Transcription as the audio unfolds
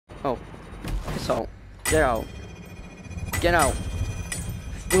Oh. Piss out. Get out. Get out.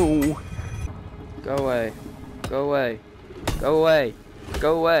 Ooh. Go away. Go away. Go away.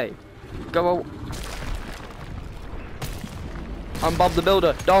 Go away. Go. I'm Bob the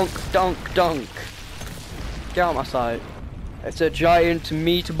Builder. Donk, donk, donk. Get out my sight. It's a giant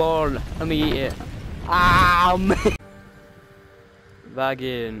meatball. Let me eat it. Ah, Bag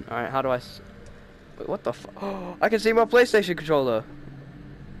in. Alright, how do I wait, what the oh, I can see my PlayStation controller.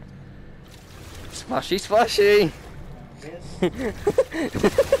 Splashy, splashy.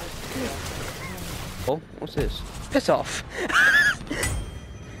 Oh, what's this? Piss off.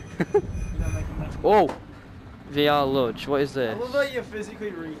 Oh, VR Ludge. What is this? I love that you're physically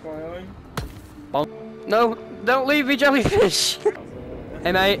recoiling. Oh. No, don't leave me, jellyfish.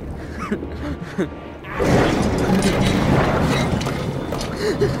 Hey, mate.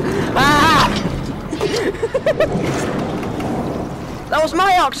 Ah! That was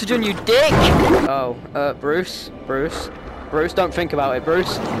my oxygen, you dick! Oh, Bruce, don't think about it,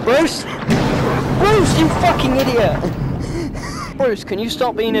 Bruce, you fucking idiot! Bruce, can you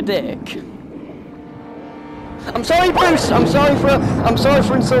stop being a dick? I'm sorry, Bruce, I'm sorry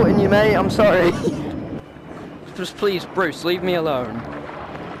for insulting you, mate, I'm sorry. Just please, Bruce, leave me alone.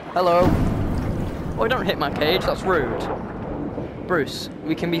 Hello? Oh, don't hit my cage, that's rude. Bruce,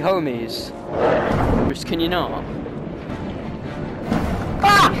 we can be homies. Bruce, can you not?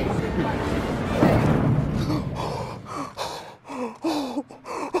 Ah!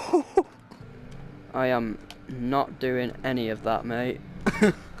 I am not doing any of that, mate.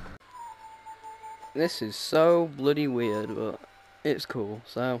 This is so bloody weird, but it's cool,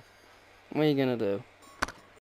 so what are you gonna do?